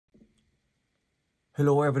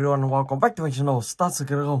Hello everyone, welcome back to my channel Start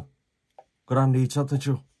Secret. Granny chapter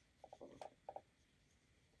 2.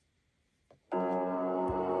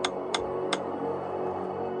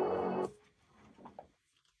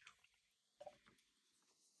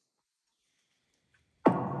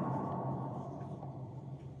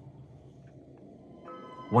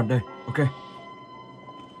 One day, okay.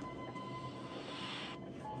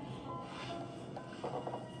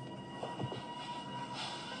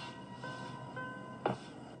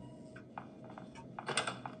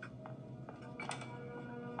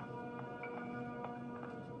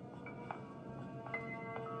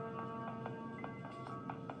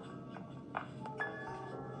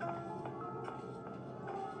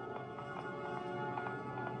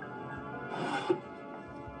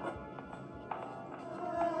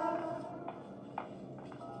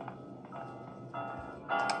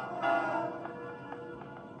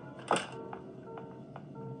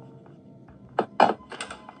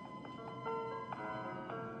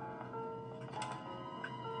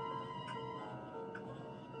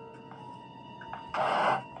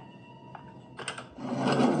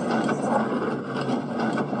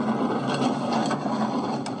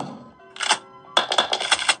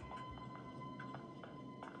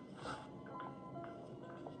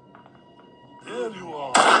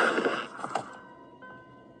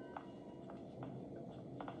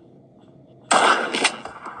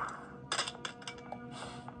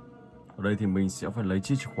 Ở đây thì mình sẽ phải lấy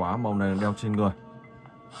chiếc chìa khóa màu này đeo trên người.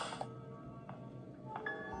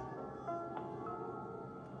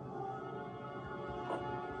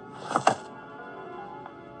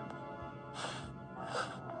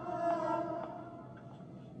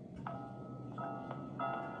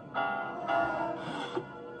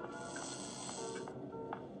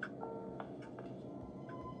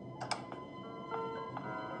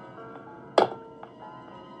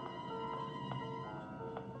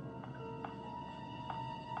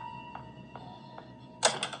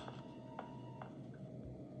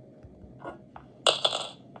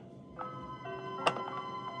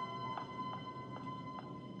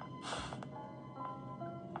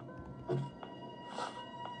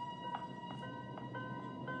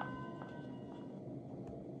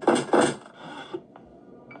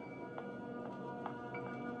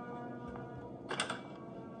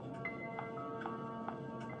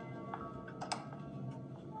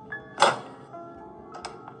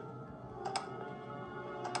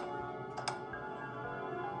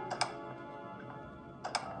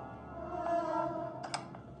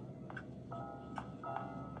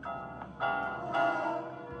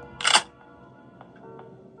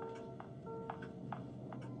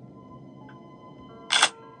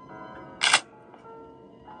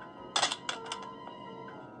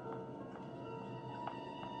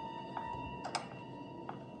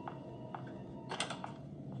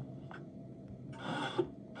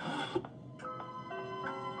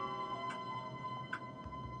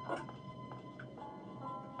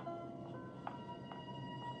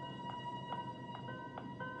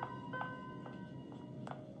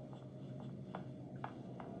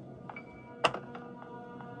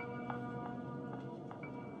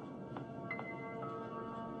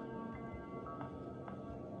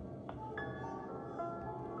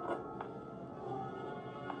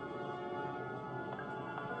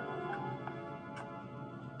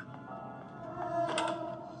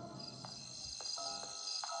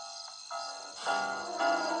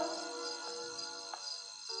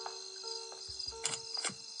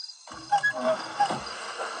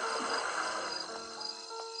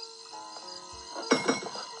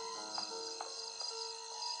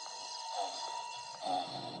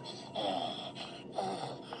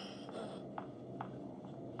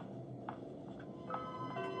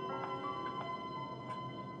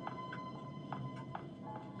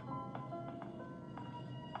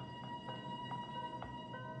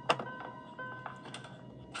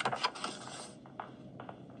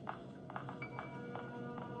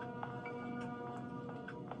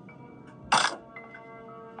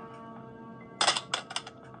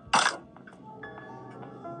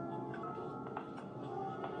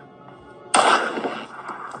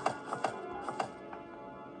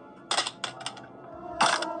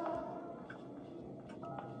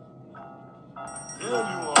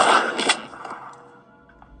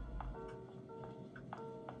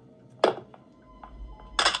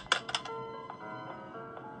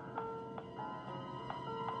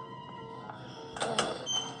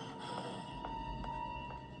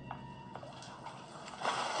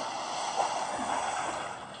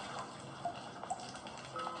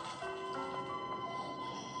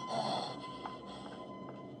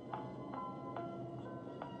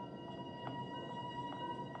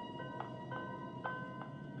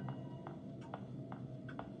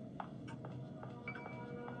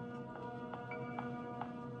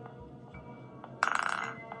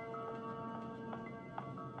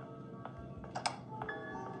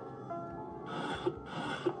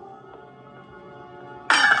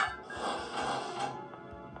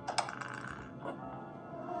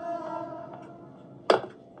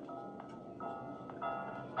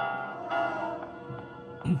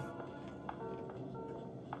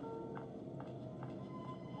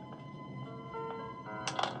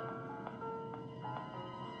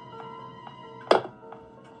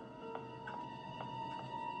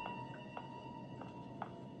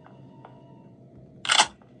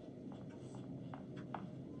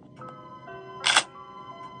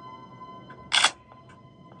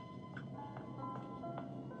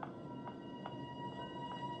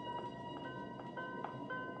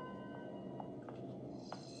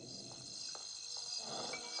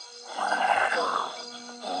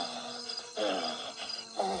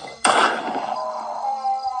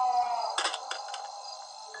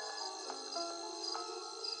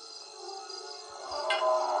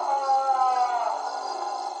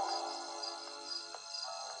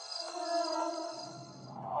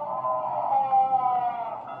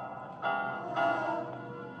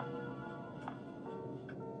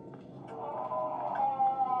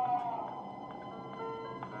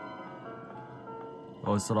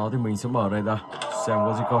 Rồi sau đó thì mình sẽ mở đây ra xem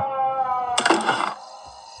có gì không.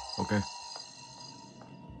 Ok.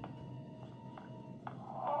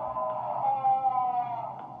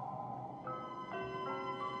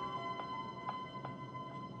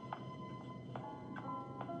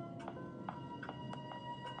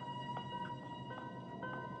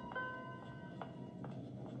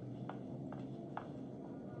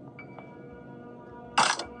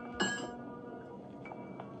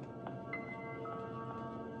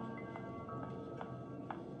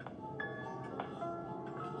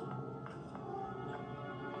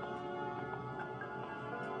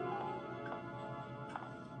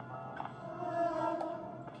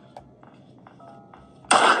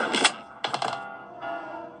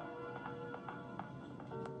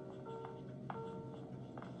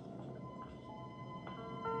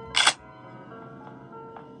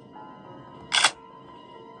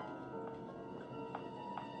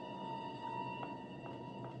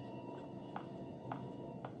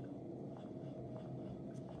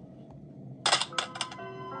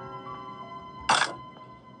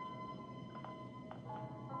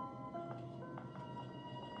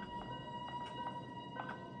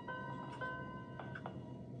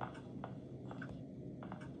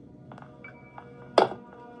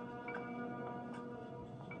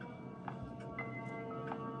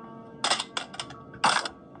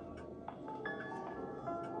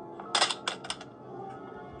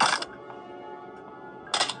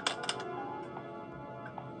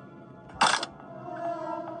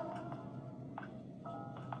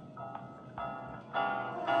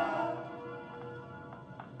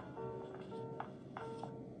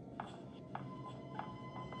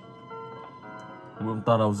 Ông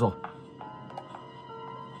ta đâu rồi?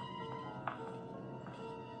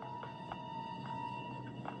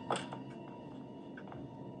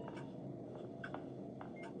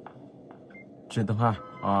 Trên tầng 2.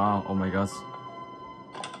 Oh my god.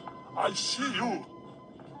 I see you.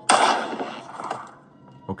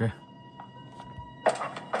 Ok.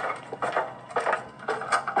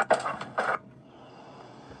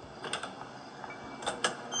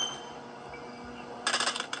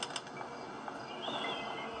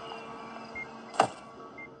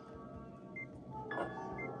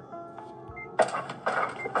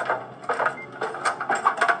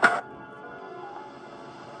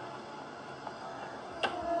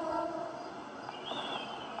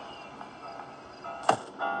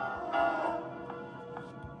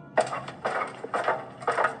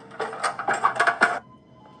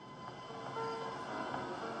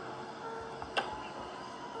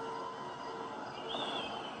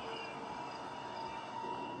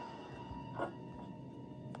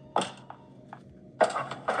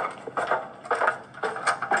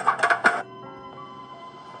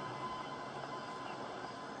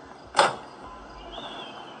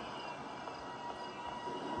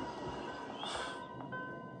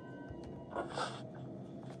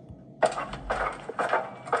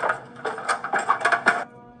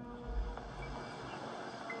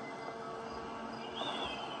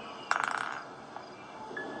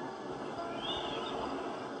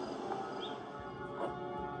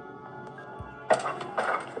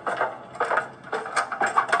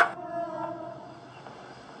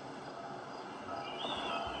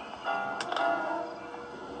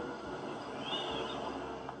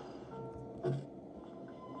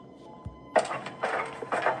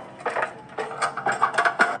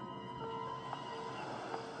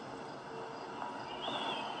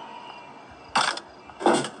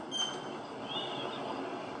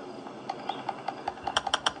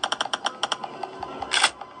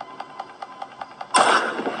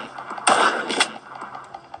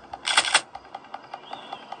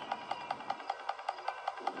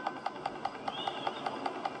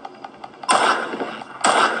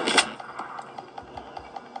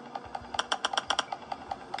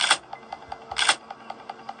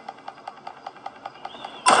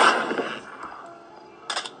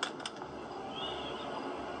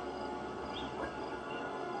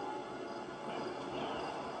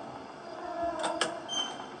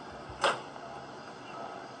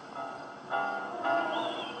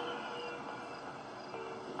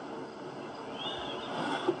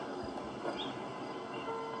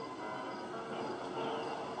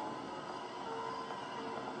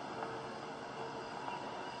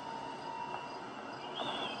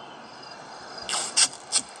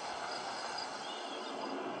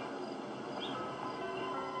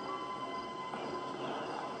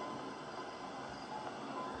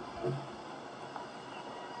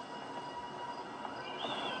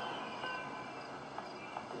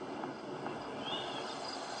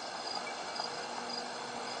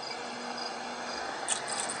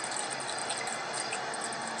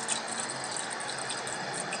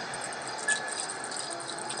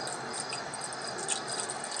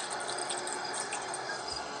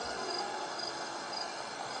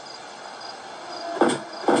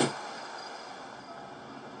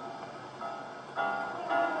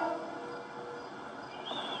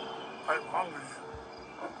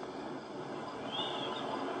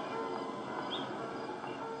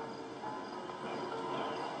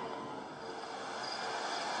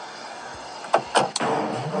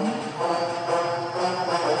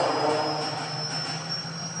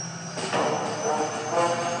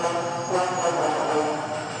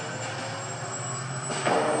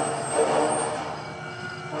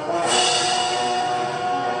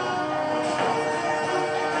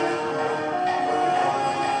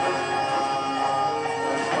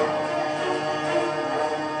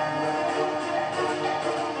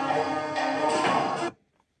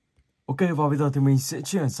 Ok, và bây giờ thì mình sẽ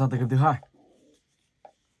chuyển sang tựa game thứ hai.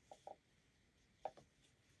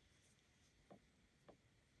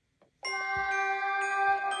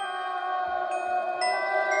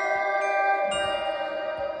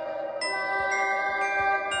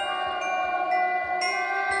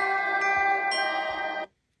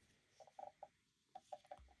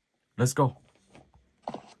 Let's go.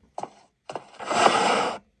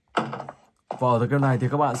 Và ở tựa game này thì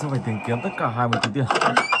các bạn sẽ phải tìm kiếm tất cả 20 túi tiền.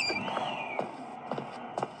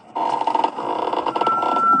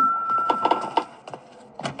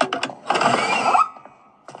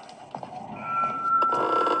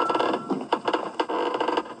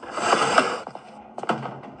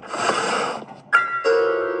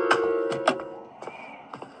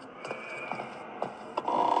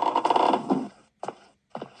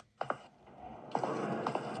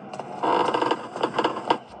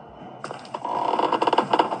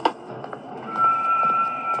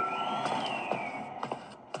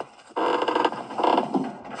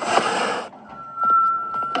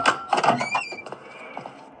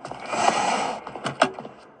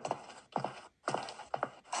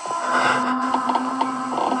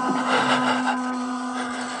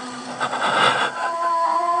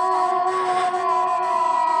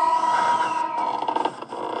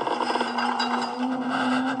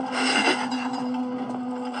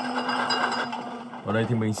 Ở đây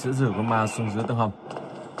thì mình sẽ rửa con ma xuống dưới tầng hầm.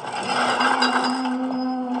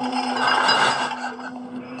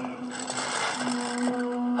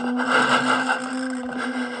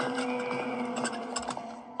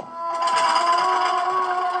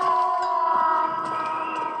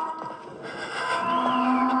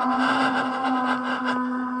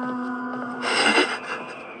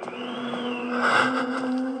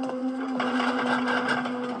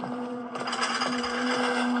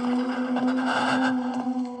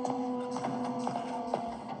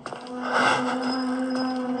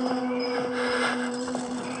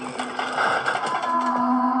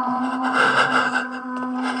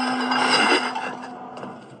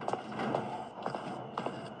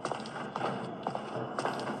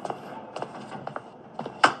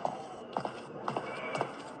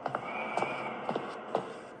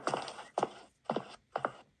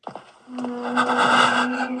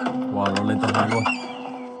 Wow, nó lên tầng 2 luôn.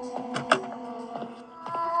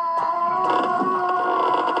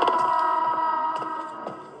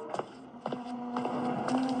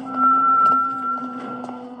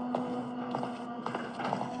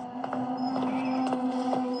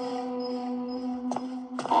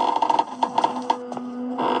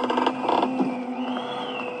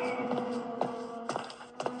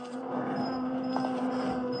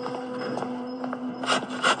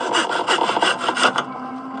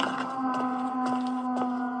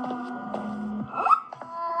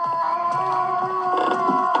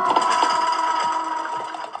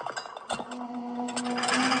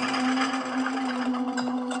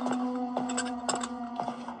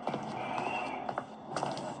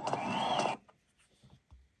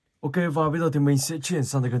 Ok, và bây giờ thì mình sẽ chuyển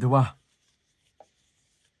sang tựa game thứ ba.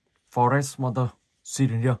 Forest Monster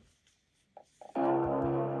Siren.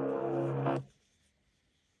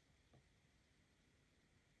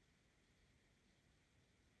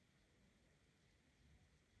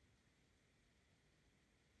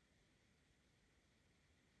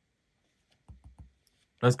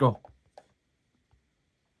 Let's go.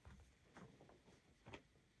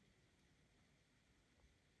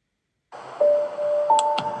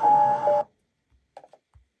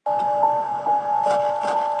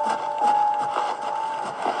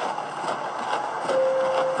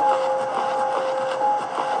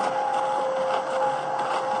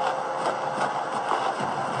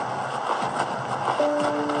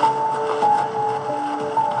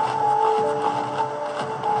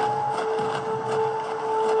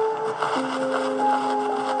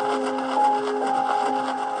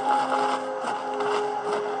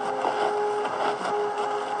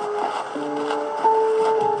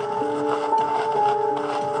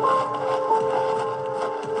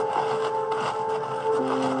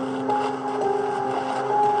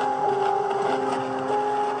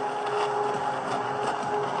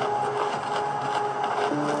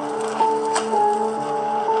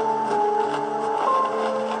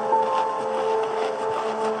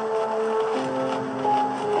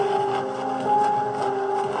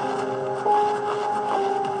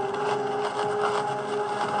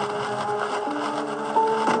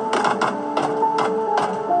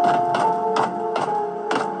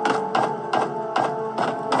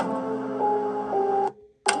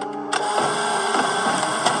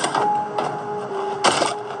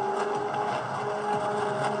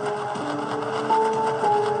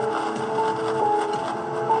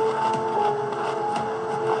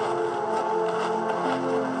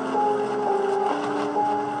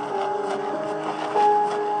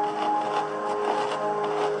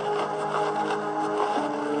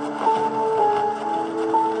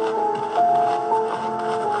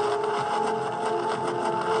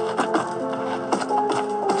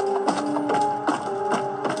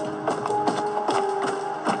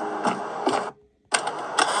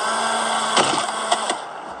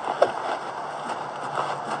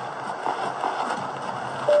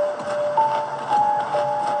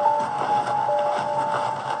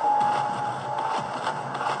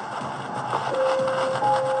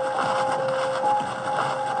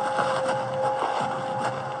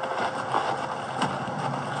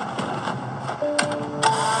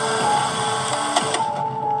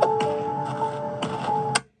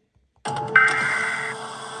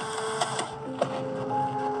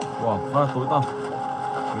 tao.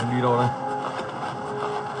 Mình đi đâu đây?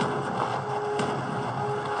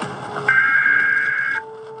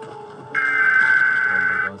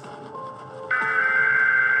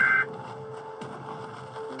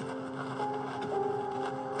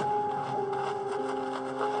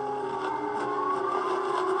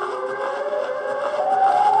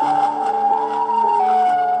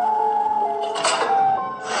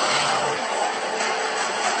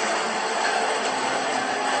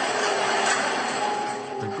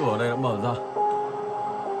 Cửa đây đã mở ra.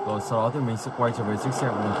 Rồi sau đó thì mình sẽ quay trở về chiếc xe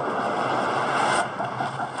của mình.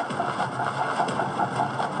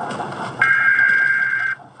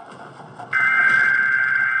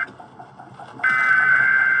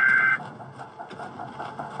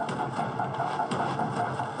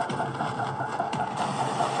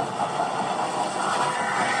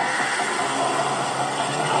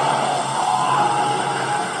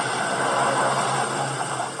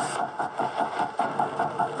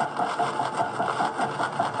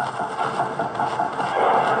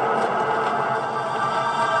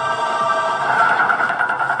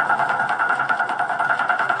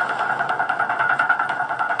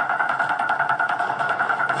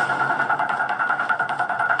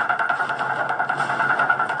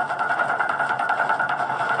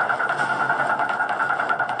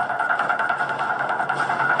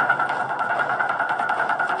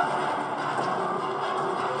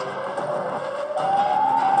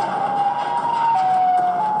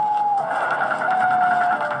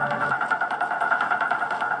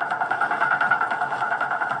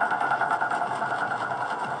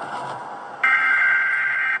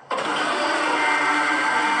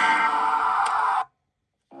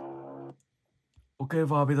 Ok,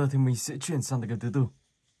 và bây giờ thì mình sẽ chuyển sang cái thứ tư.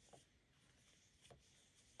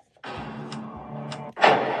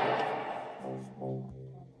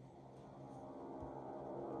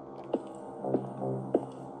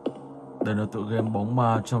 Đây là tựa game bóng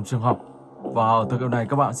ma trong trường học. Và ở tựa game này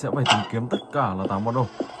các bạn sẽ phải tìm kiếm tất cả là 8 món đồ.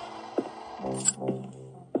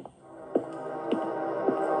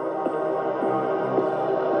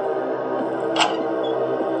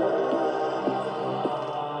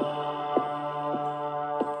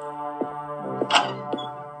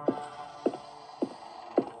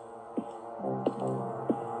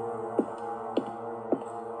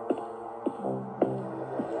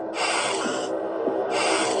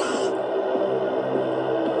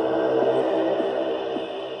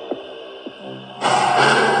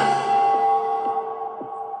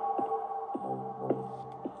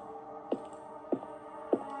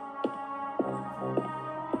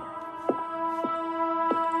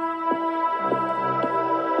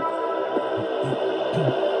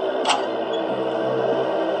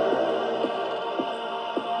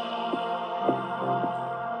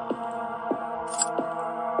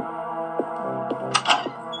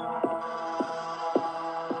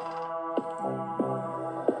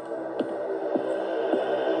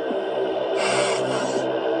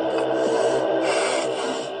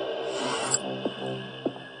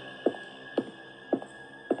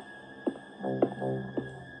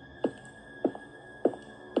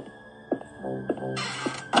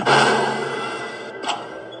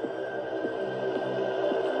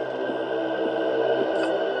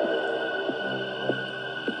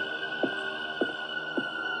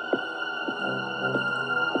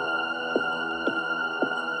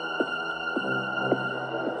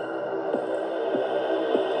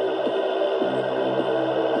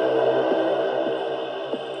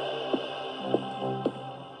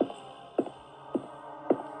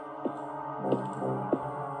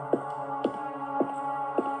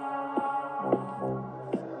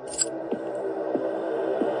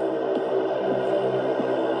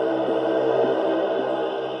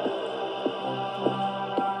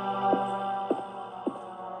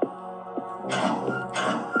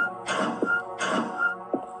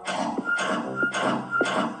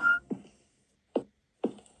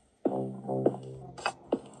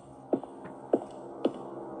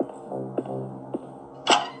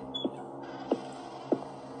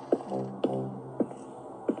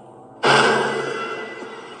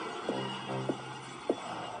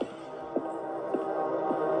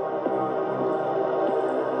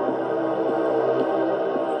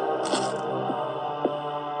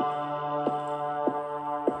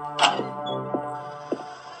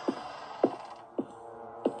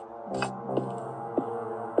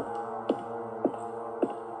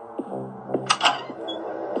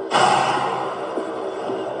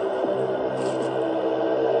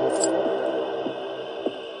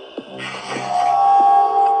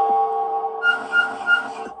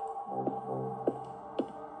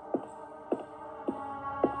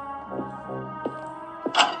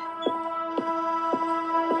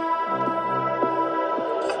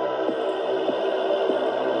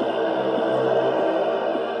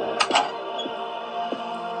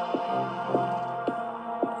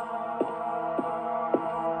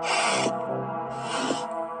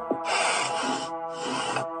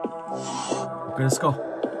 let's go.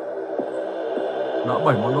 Đã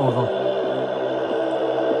 7 món đồ rồi.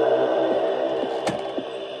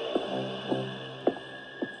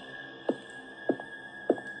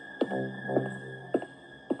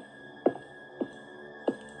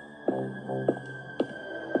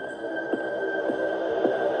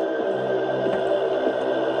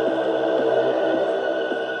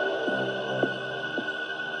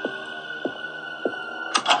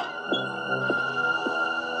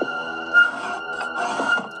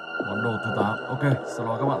 Món đồ thứ 8. Ok, sau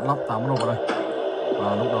đó các bạn lắp 8 món đồ vào đây.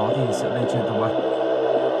 Và lúc đó thì sẽ lên trên tầng 3.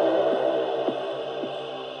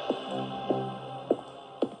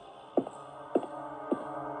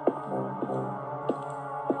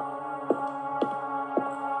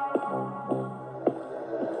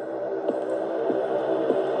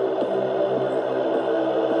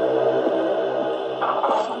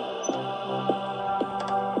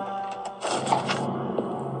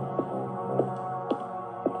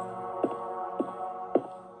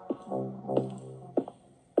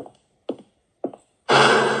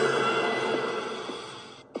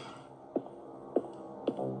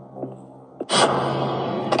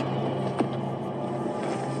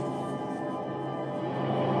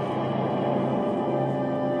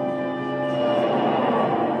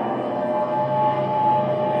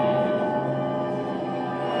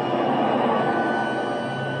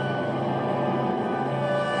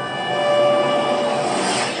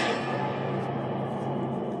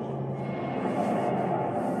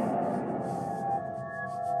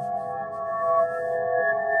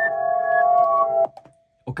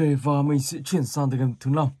 Ok, và mình sẽ chuyển sang tới game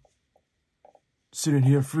thứ 5. Siren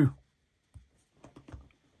here through.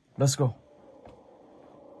 Let's go.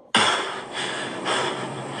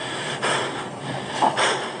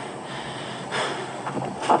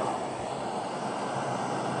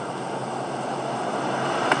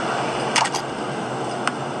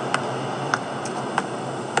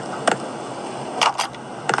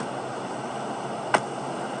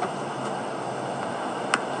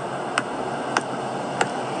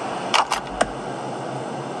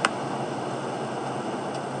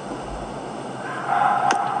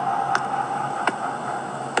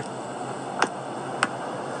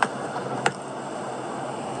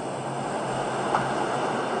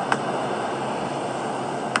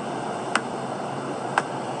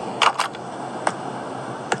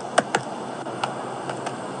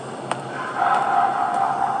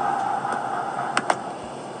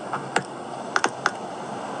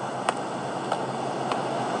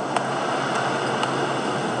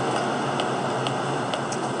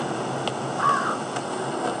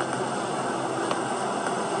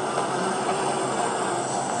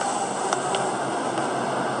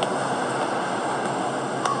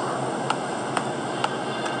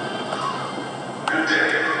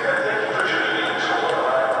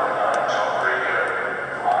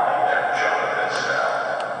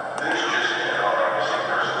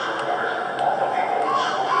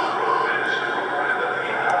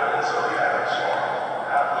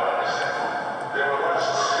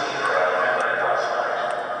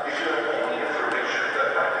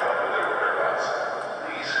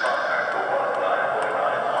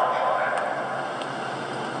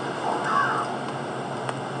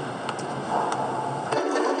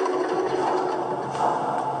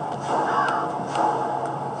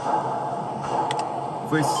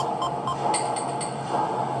 Fish.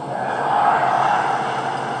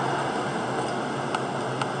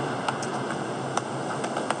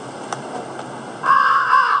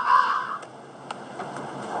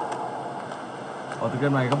 Ở từ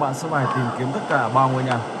game này các bạn sẽ phải tìm kiếm tất cả 3 ngôi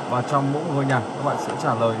nhà, và trong mỗi ngôi nhà các bạn sẽ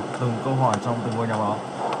trả lời từng câu hỏi trong từng ngôi nhà đó.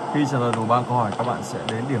 Khi trả lời đủ 3 câu hỏi các bạn sẽ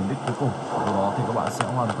đến điểm đích cuối cùng. Từ đó thì các bạn sẽ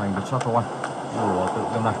hoàn thành được chapter 1 của tự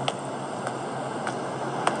game này.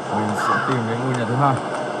 Mình sẽ tìm đến ngôi nhà thứ 2.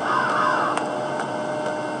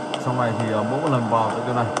 Trong này thì mỗi một lần vào tự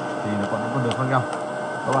game này thì nó có những con đường khác nhau.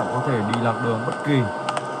 Các bạn có thể đi lạc đường bất kỳ,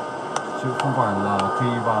 chứ không phải là khi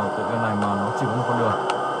vào tự game này mà nó chỉ có một con đường.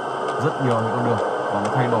 Rất nhiều những con đường và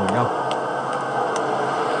nó thay đổi nhau.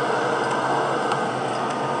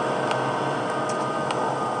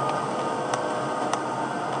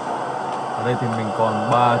 Ở đây thì mình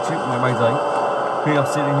còn 3 chiếc máy bay giấy. Khi gặp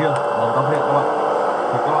Siren here, bấm tắt hiện các bạn,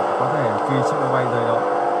 thì các bạn có thể phi chiếc máy bay giấy đó.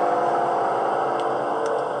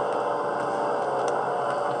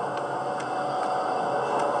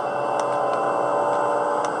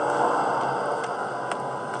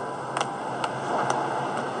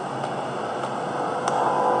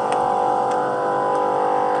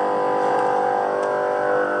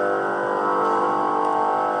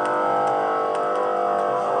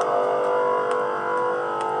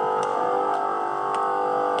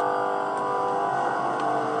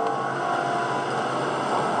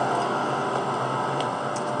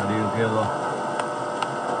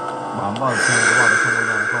 vào xem có vào được trong ngôi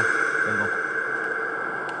nhà này không. Đây rồi.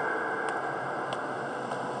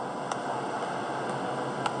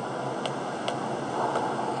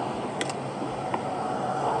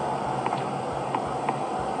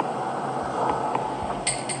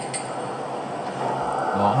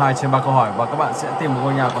 Đó, 2 trên 3 câu hỏi và các bạn sẽ tìm một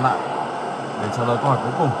ngôi nhà còn lại để trả lời câu hỏi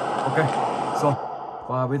cuối cùng. Ok, rồi.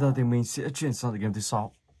 Và bây giờ thì mình sẽ chuyển sang game thứ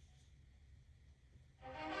 6.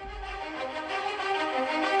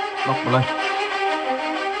 Đọc lên.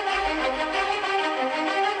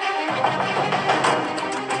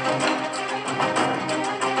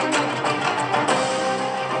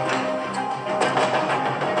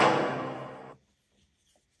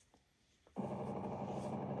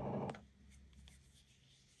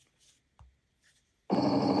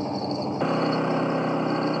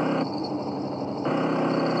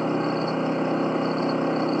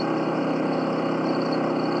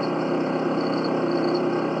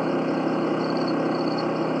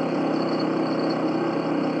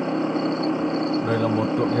 Đây là một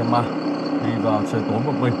tựa game ma đi vào trời tối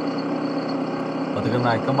một mình. Ở tựa game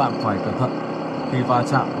này các bạn phải cẩn thận khi va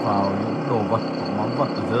chạm vào những đồ vật hoặc món vật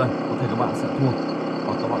ở dưới đây, có thể các bạn sẽ thua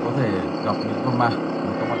hoặc các bạn có thể gặp những con ma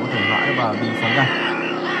và các bạn có thể hãi và bị phóng nhanh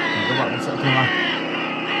thì các bạn cũng sẽ thua ngay.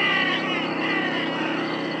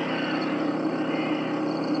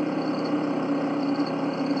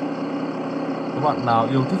 Các bạn nào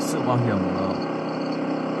yêu thích sự mạo hiểm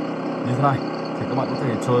như thế này thì các bạn có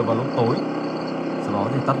thể chơi vào lúc tối, sau đó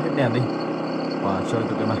thì tắt hết đèn đi và chơi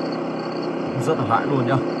tựa game này cũng rất là hãi luôn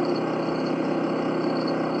nhá.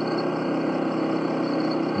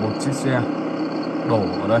 Một chiếc xe đổ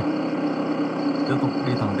ở đây, tiếp tục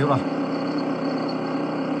đi thẳng tiếp này.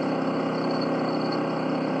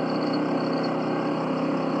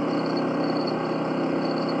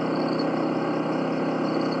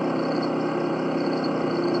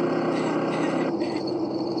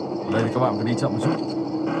 Đây thì các bạn phải đi chậm một chút,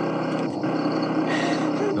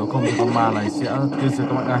 nếu không thì con ma này sẽ tiêu diệt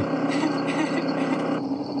các bạn ngay.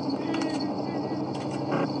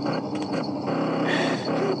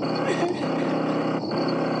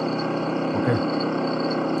 Ok,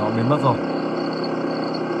 nó biến mất rồi.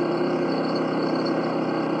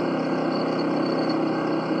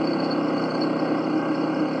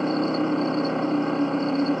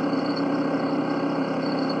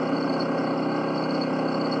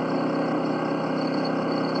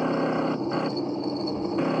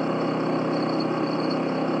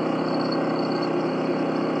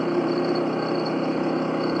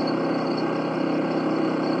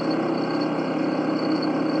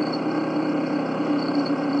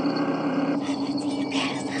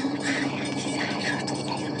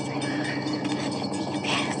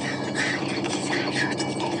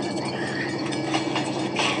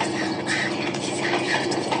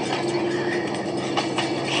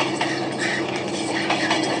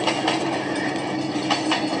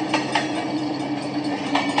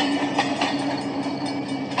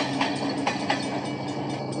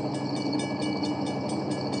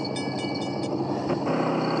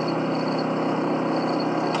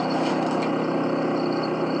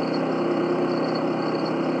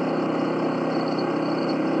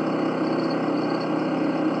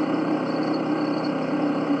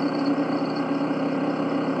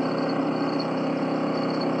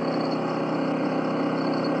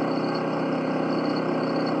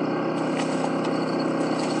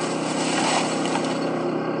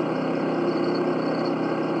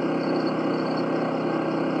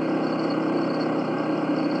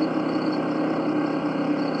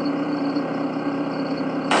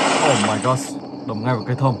 Oh my god, đâm ngay vào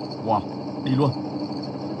cây thông. Wow, đi luôn.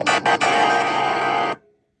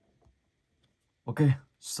 Ok,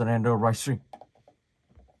 Slender Rising.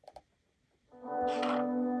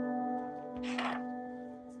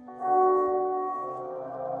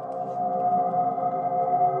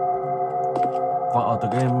 Và ở tựa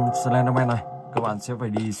game Slenderman này, các bạn sẽ phải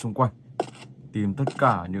đi xung quanh tìm tất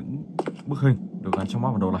cả những bức hình được gắn trong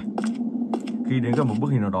map bản đồ này. Khi đến gần một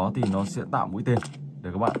bức hình nào đó thì nó sẽ tạo mũi tên để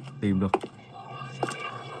các bạn tìm được.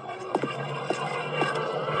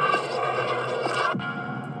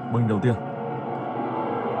 Bức hình đầu tiên.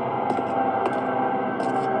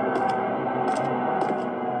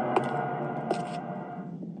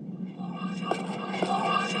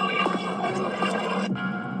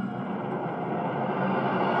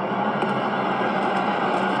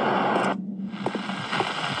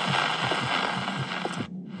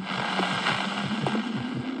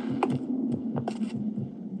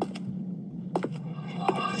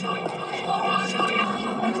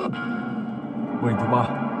 Bức hình thứ ba.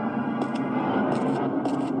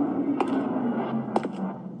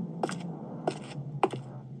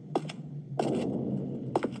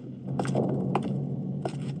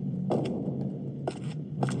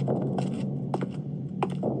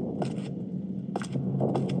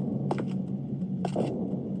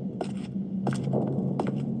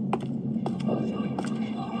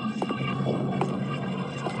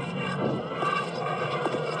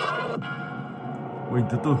 Bình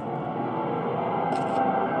thứ tư.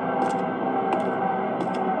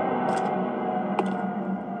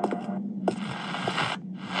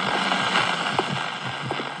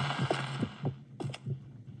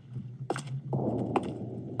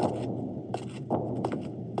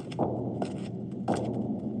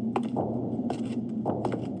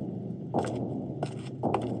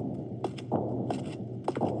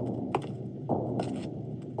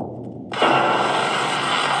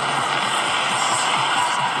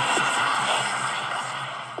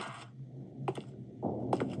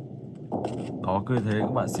 Đó, cứ thế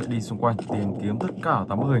các bạn sẽ đi xung quanh tìm kiếm tất cả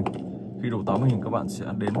 80 hình. Khi đủ 80 hình các bạn sẽ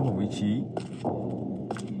đến một vị trí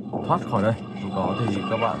thoát khỏi đây. Lúc đó thì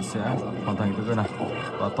các bạn sẽ hoàn thành tựa game này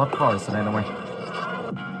và thoát khỏi Slender. Rồi,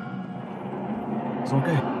 ok.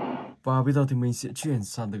 Và bây giờ thì mình sẽ chuyển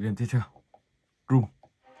sang tựa game tiếp theo. Room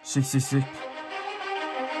 666.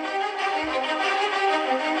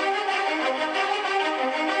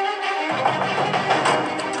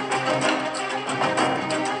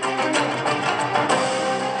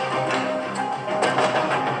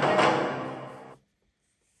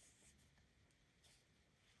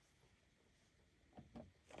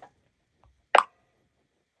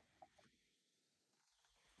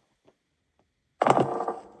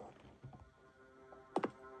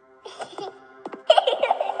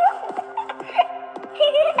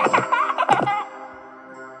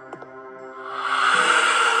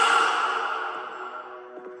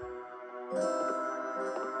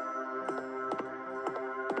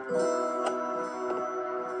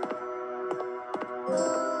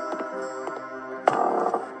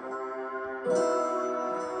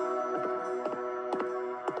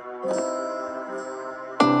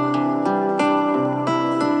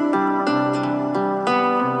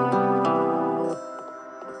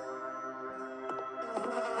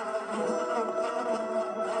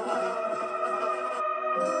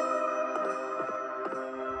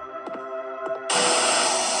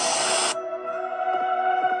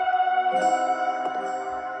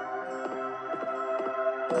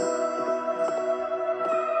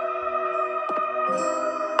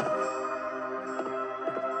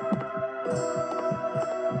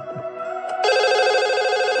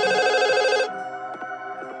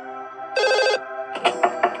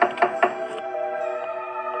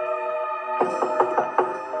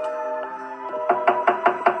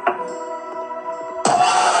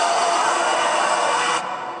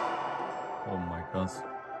 Oh my gosh.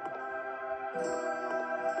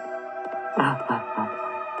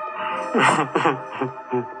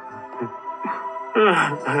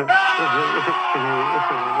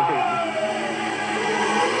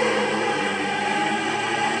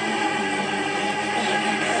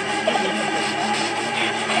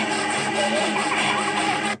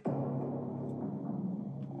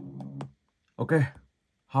 Okay,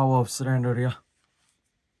 how of Slendrina?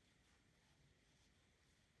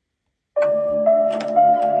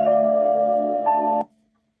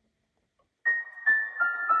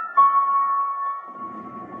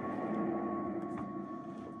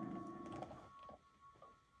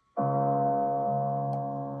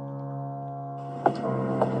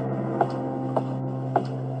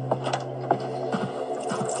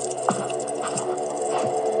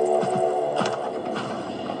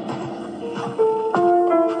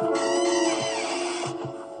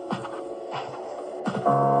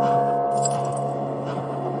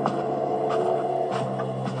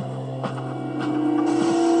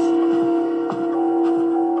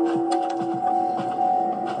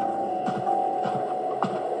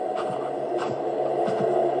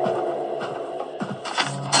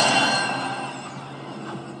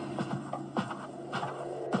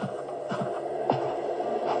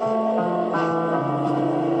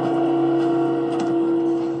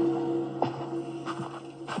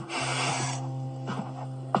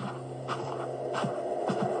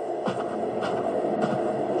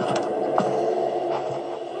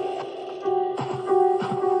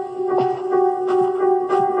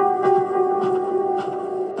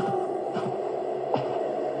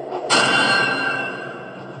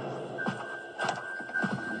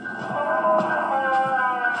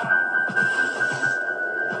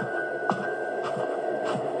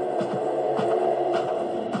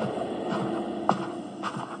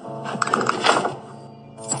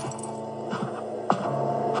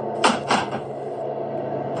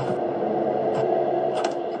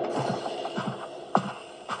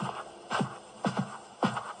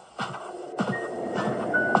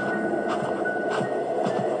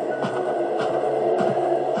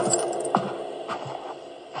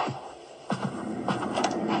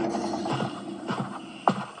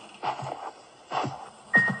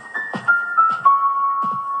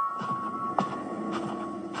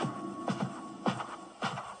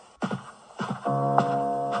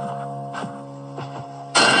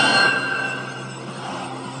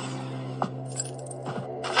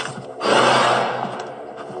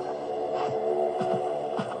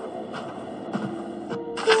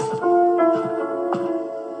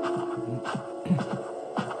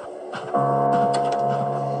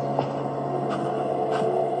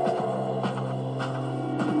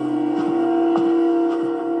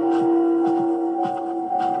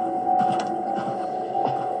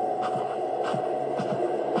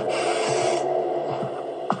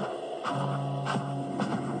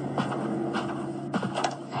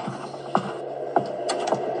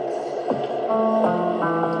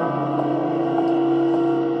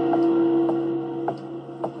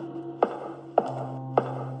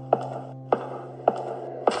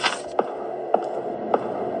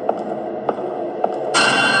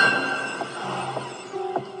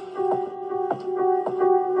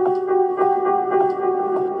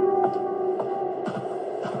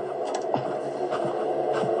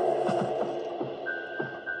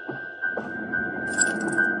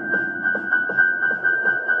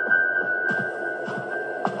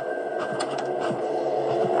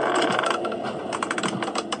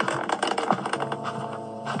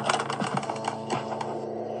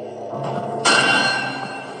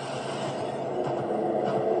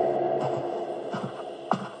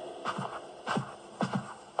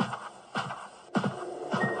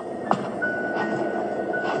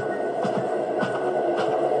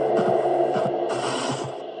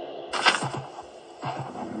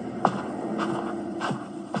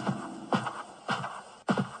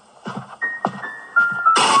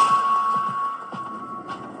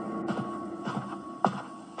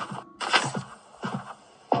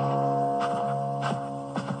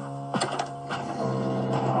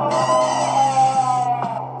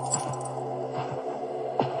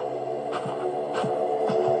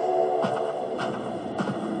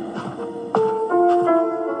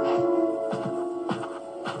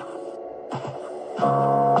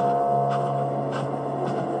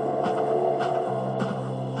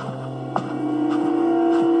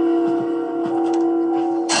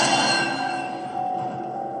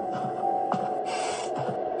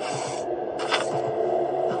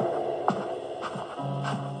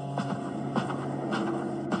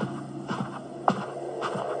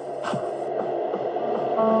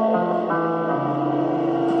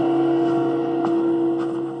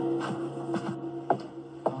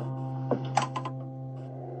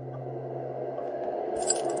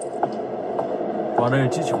 Và đây là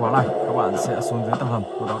chiếc chìa khóa này, các bạn sẽ xuống dưới tầng hầm,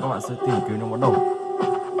 từ đó các bạn sẽ tìm kiếm những món đồ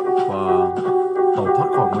và tẩu thoát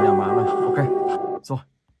khỏi ngôi nhà ma này. Ok, rồi.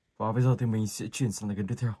 Và bây giờ thì mình sẽ chuyển sang game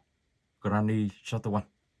tiếp theo, Granny Chapter 1.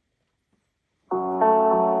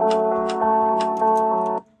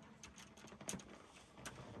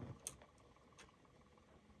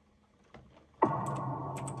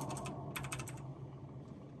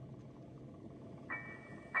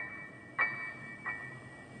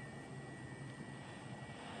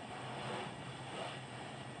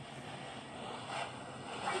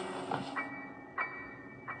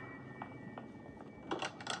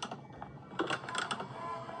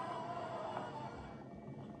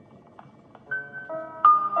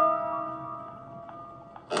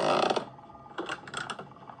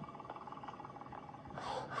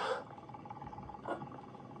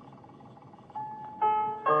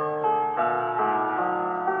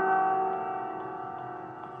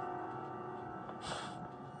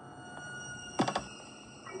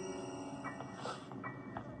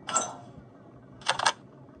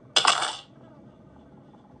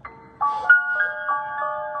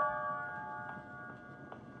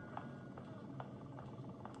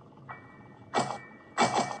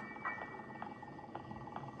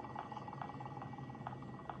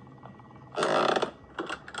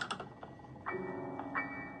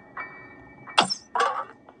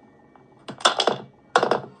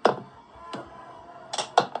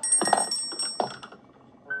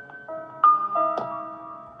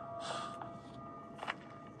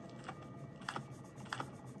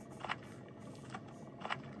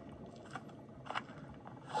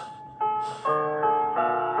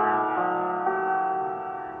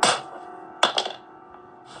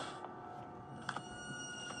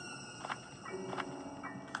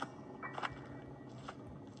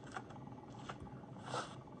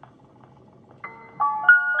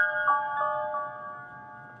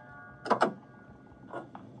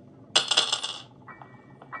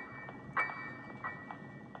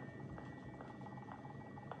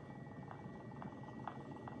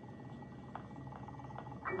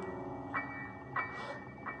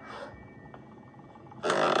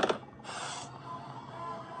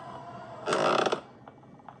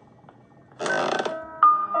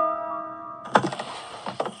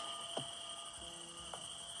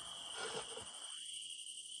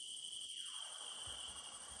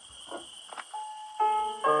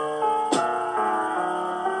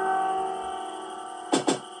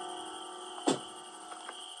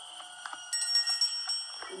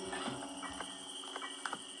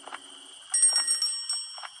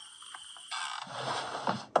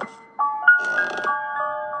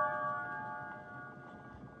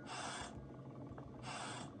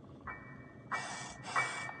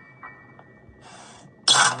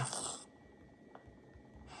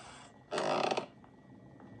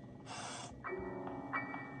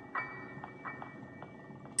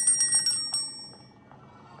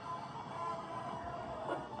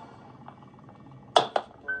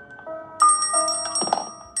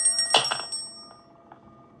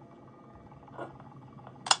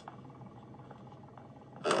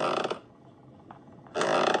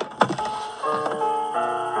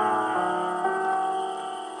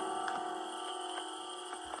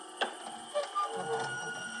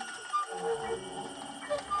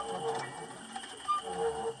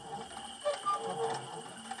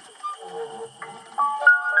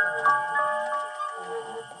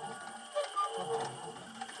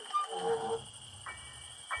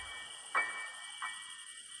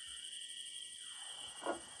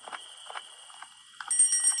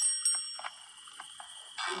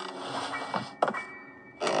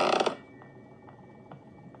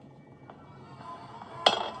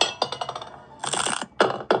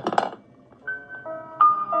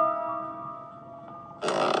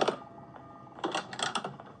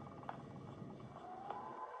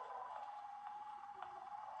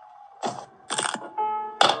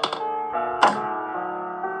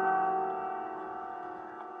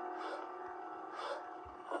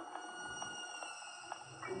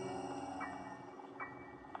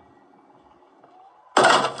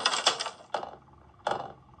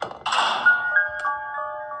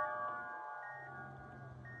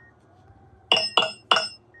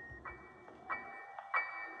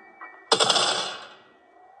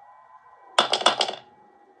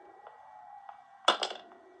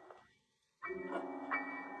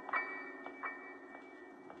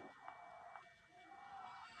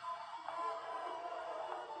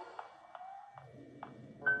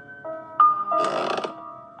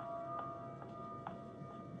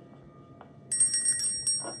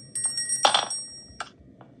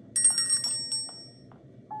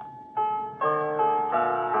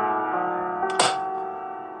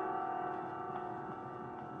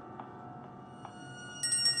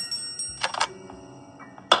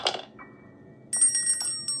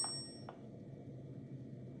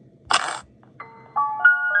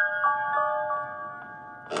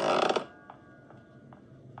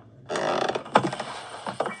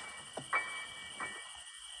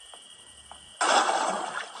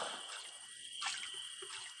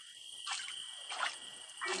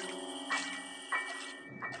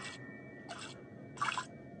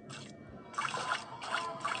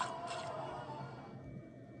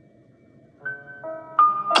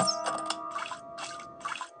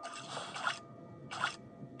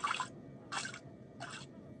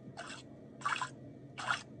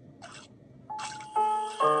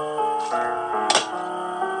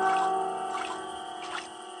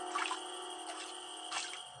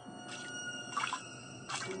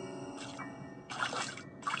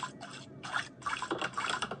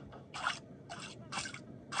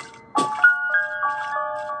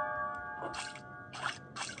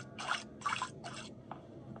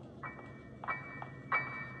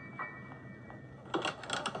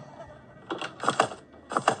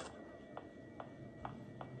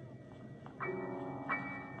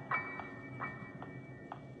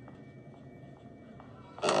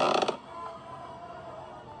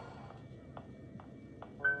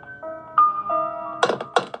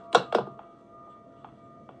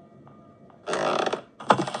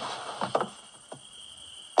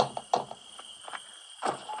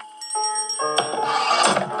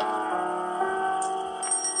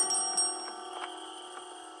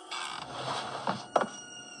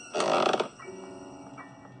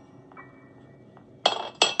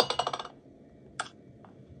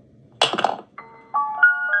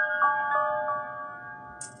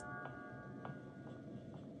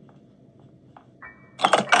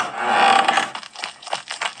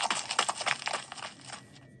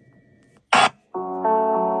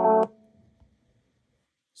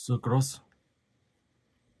 Cross.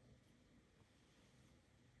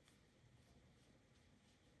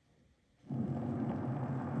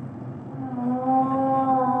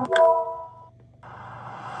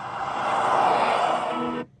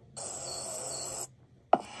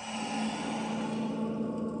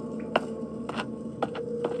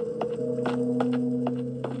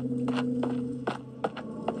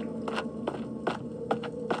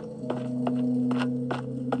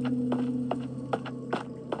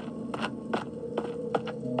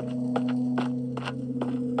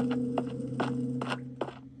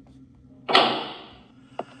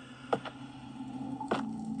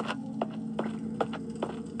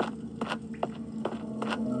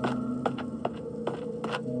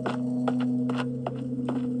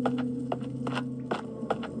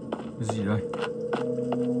 Cái gì đây?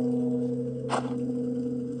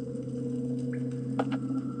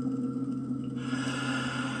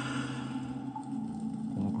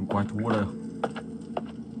 Có một con quái thú ở đây.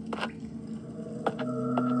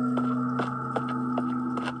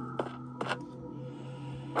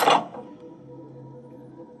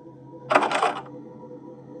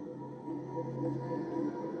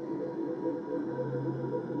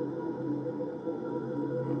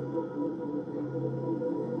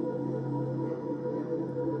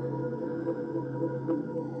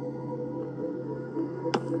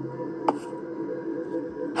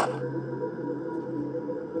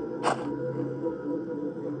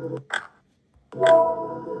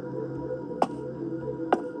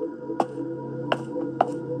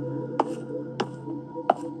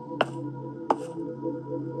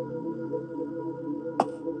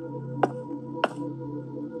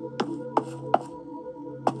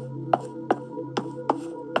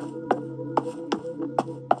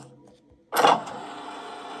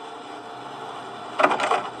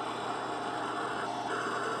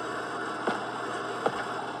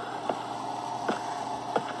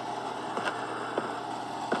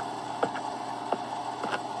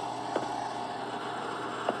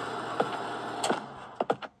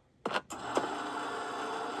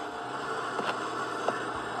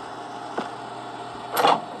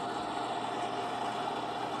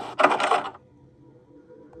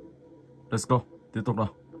 Let's go, tiếp tục nào.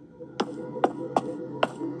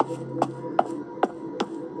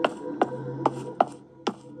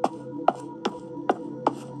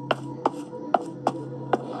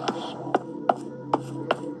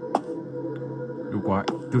 Đủ quái,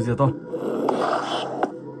 tiêu diệt thôi.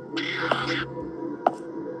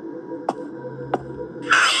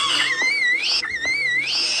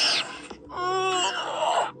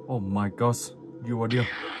 Oh my gosh, you are dear.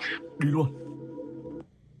 Đi luôn.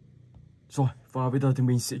 Rồi, và bây giờ thì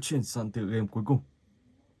mình sẽ chuyển sang tựa game cuối cùng,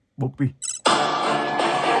 Bobby.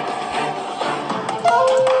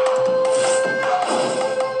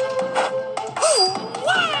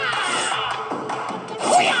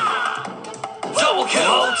 Double kill.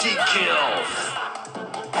 Multi-kill.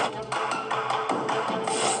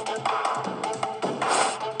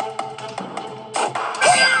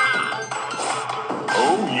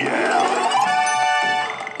 Oh yeah.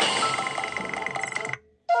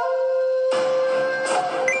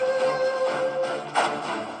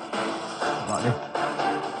 Bạn đi.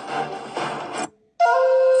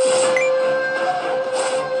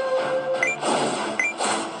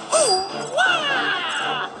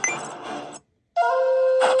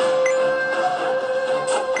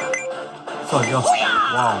 Sợi chưa?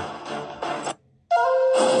 Wow.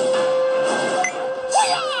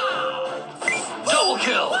 Double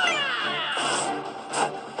kill.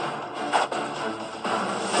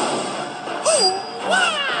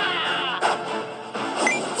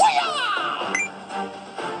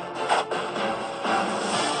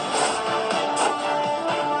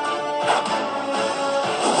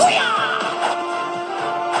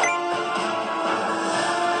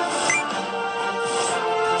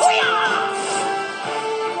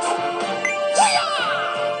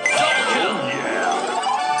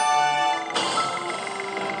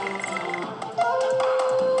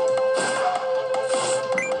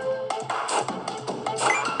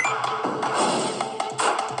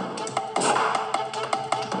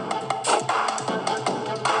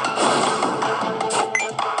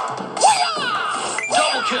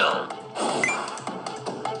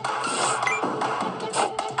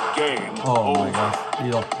 Oh my god,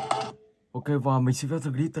 đi rồi. Ok, và mình xin phép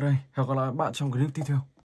dừng clip tại đây. Hẹn gặp lại các bạn trong clip tiếp theo.